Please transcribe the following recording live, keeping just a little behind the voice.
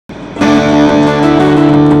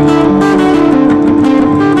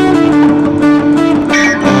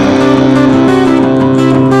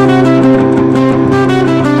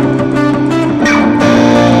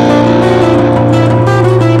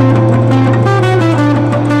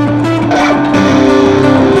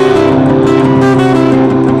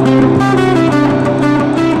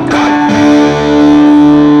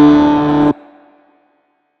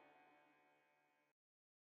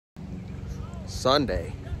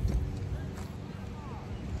Sunday,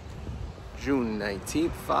 June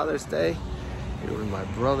 19th, Father's Day. Here with my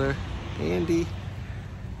brother, Andy,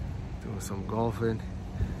 doing some golfing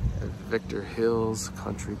at Victor Hills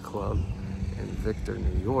Country Club in Victor,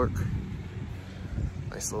 New York.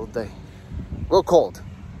 Nice little day. A little cold.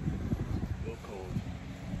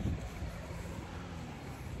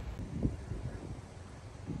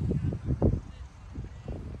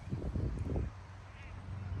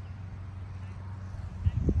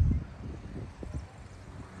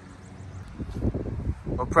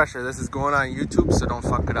 No pressure, this is going on YouTube, so don't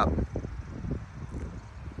fuck it up.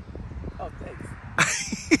 Oh, thanks.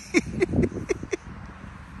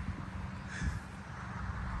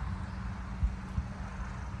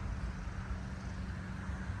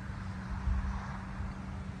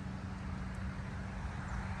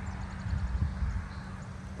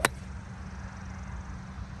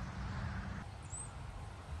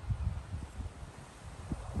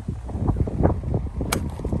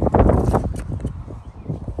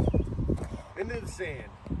 Into the sand.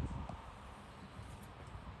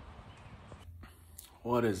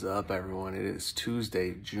 What is up, everyone? It is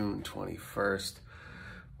Tuesday, June 21st.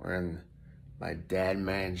 Wearing my dad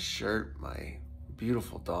man shirt my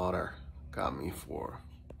beautiful daughter got me for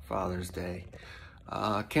Father's Day.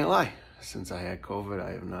 Can't lie, since I had COVID,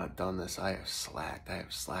 I have not done this. I have slacked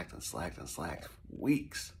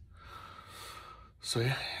weeks. So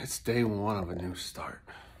yeah, it's day one of a new start.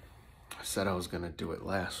 I said I was gonna do it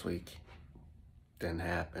last week. Didn't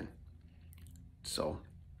happen. So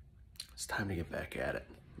it's time to get back at it.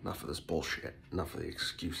 Enough of this bullshit. Enough of the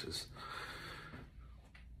excuses.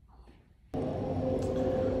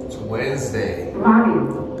 It's Wednesday. I'm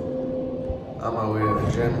on my way to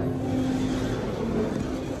the gym.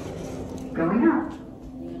 Going up.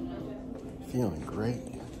 Feeling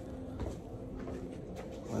great.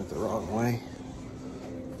 Went the wrong way.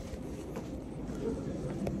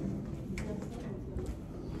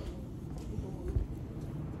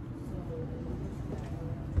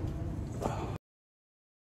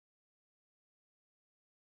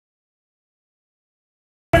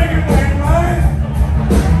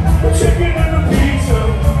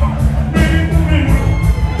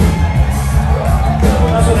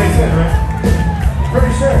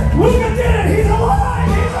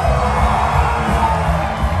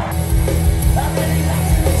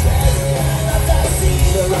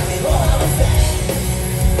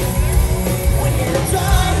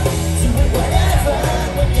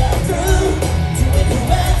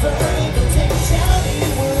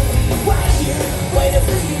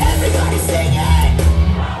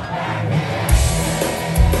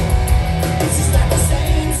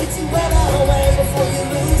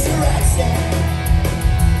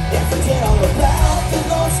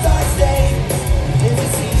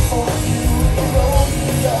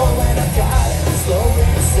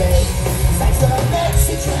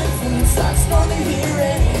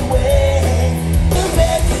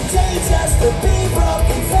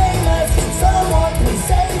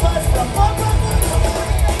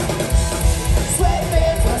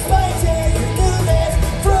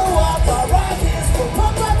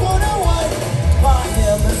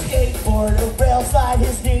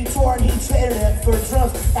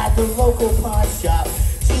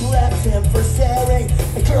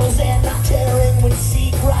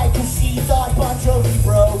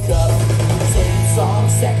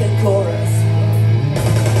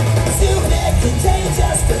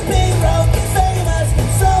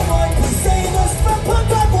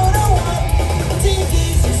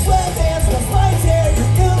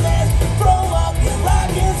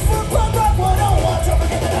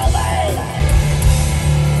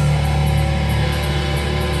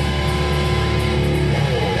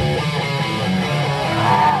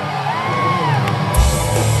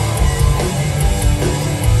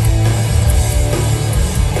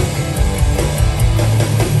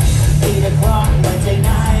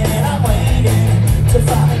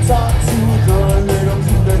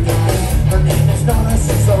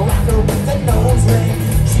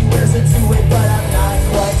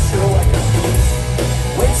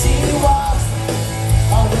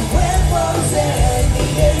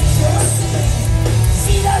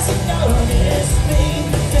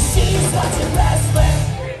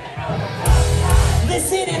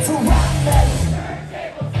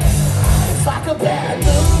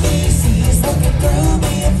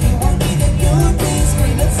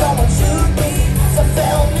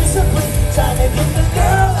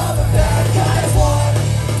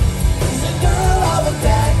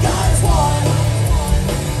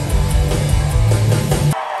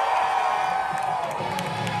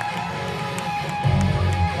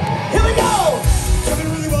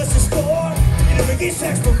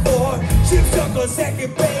 Chip stuck on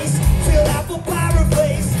second base, fill out for pirate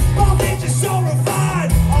face. All nature so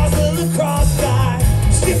refined, ours a lacrosse guy.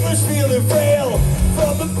 Stiflers feeling frail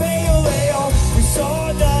from the pale ale. We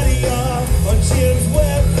saw Nadia on Jim's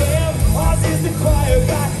webcam. Ours is the choir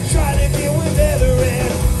guy, trying to deal with Eternia.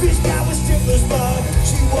 Fish guy was Stifler's mom,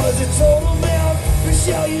 she was a total male.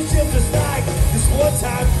 Michelle used him just like this one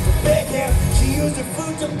time for Beckham. She used her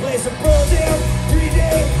food to place a Pearl Jam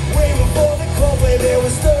 3-day, way before the Coldplay. There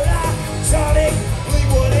was Third Eye, Sonic,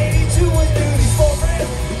 Blink-182 was Duty's boyfriend.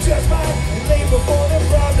 We just might and late before the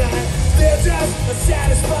prom night. They're just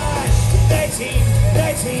unsatisfied.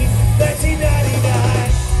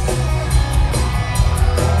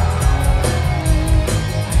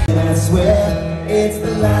 1999. And I swear it's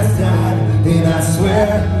the last time, and I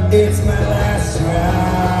swear it's my last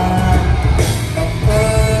try.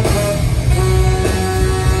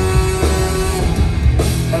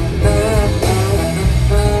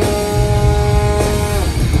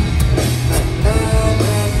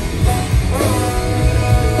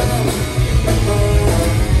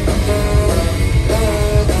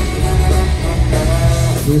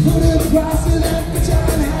 We put a cross in that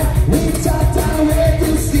John hat. We talked our way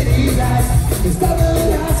through city lights. We stopped the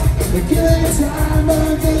lights, we're killing time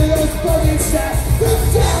until those fucking stars. From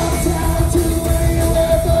downtown to where you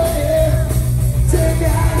were for here. Take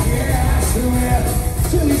out your ass to where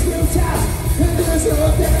to these rooftops. And there's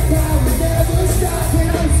no that crowd will never stop.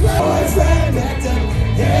 And I'm always right back up,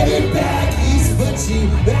 headed back east, but she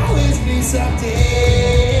always knew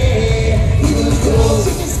someday he was cool.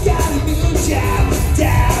 She just got a new job.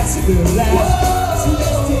 Down to the last. So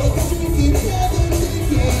let's take a drink and never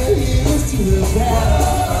get used to the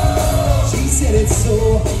ground. She said it's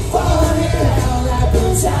so funny how life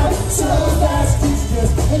goes out so fast. It's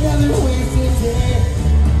just another wasted day.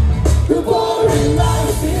 The boring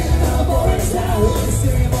life in a boring town with a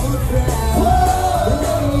same old crowd. And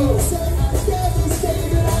then you said I'd never stay,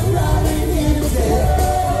 but I'm riding here today.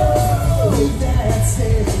 With that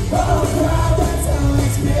same old crowd that's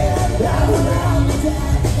always been around the day.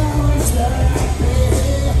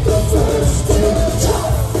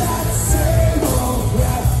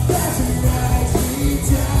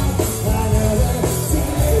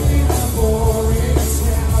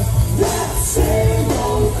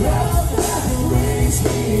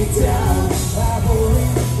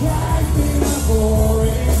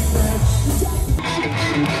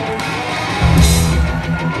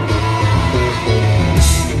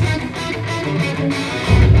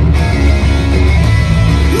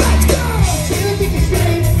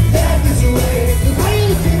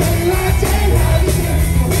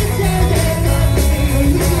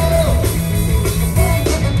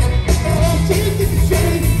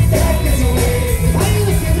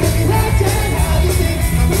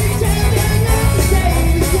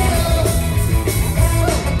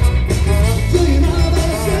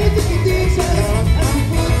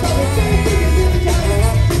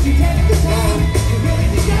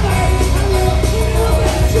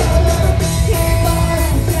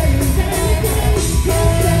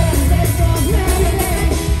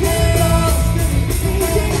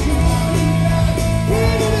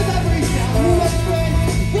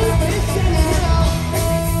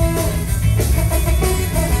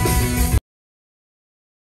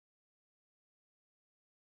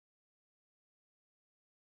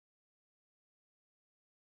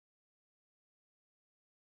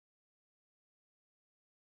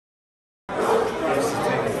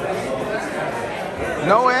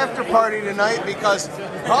 No after party tonight because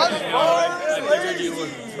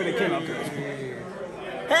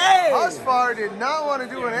Husfar did not want to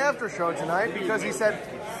do an after show tonight because he said,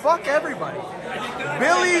 fuck everybody.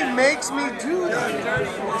 Billy makes me do that.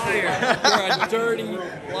 You're a dirty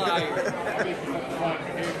liar.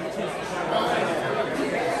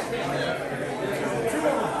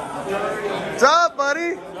 What's up,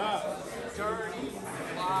 buddy? Dirty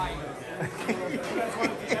liar.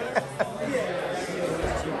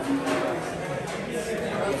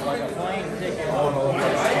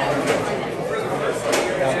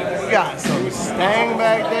 We got some Stang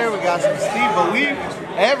back there. We got some Steve Believe.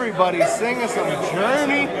 Everybody's singing some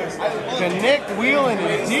Journey. To Nick wheeling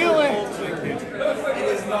and dealing.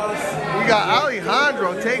 We got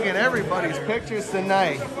Alejandro taking everybody's pictures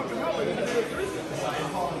tonight.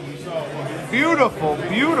 Beautiful,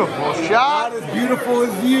 beautiful shot. Not as beautiful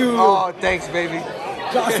as you. Oh, thanks, baby.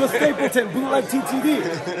 Joshua Stapleton, bootleg TTD.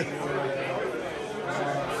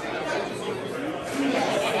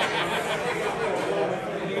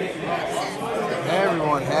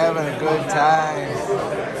 Everyone having a good time.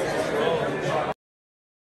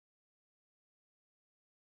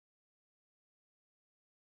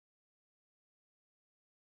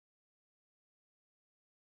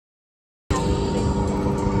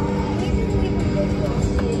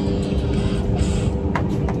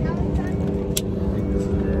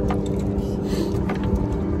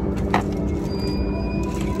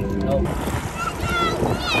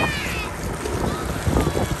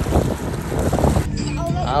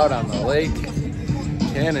 Lake,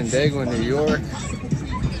 Canandaigua, New York.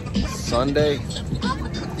 Sunday.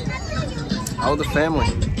 Out with the family.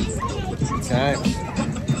 Okay.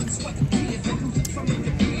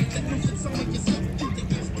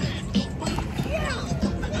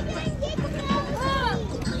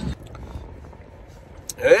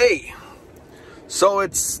 Hey! So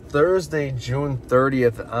it's Thursday, June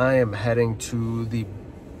 30th. I am heading to the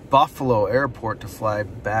Buffalo airport to fly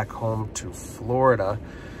back home to Florida.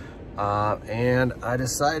 And I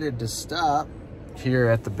decided to stop here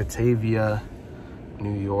at the Batavia,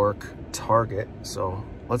 New York Target. So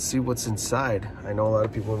let's see what's inside. I know a lot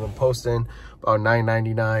of people have been posting about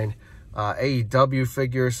 $9.99 AEW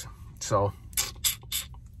figures. So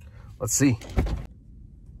let's see.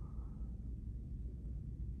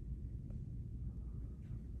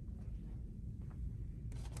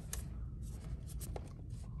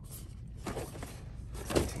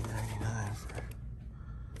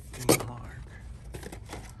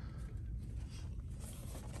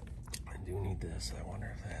 This, I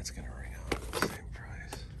wonder if that's gonna ring out at the same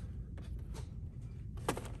price.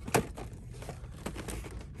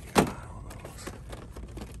 Got all those.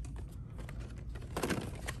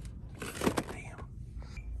 Damn.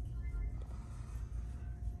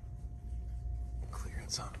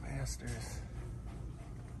 Clearance on Masters.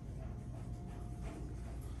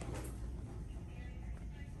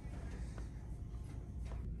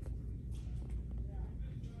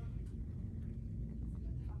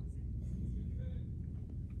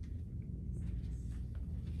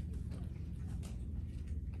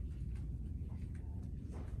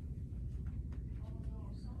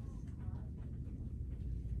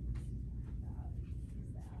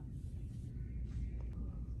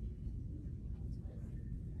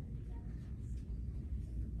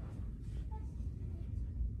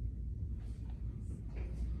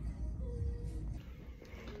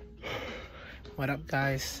 What up,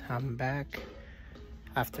 guys? I'm back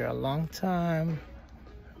after a long time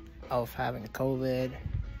of having COVID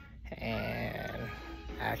and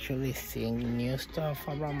actually seeing new stuff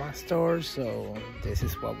around my store. So this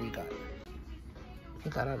is what we got. We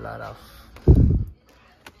got a lot of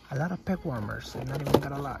peg warmers, I'm not even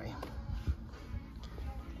gonna lie.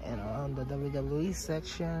 And on the WWE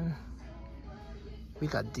section, we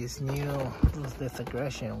got this Ruthless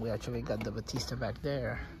Aggression. We actually got the Batista back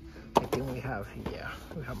there. I think we have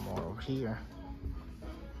more over here,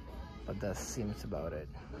 but that seems about it.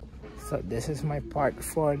 So this is my part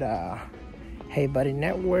for the Heyyy Buddy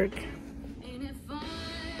network.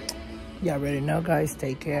 You already know, guys.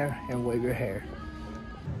 Take care and wave your hair.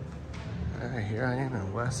 Alright, here I am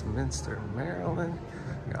in Westminster, Maryland.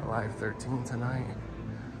 We got Live 13 tonight.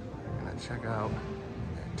 We're gonna check out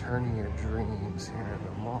Eternia Dreams here in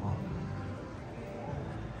the mall.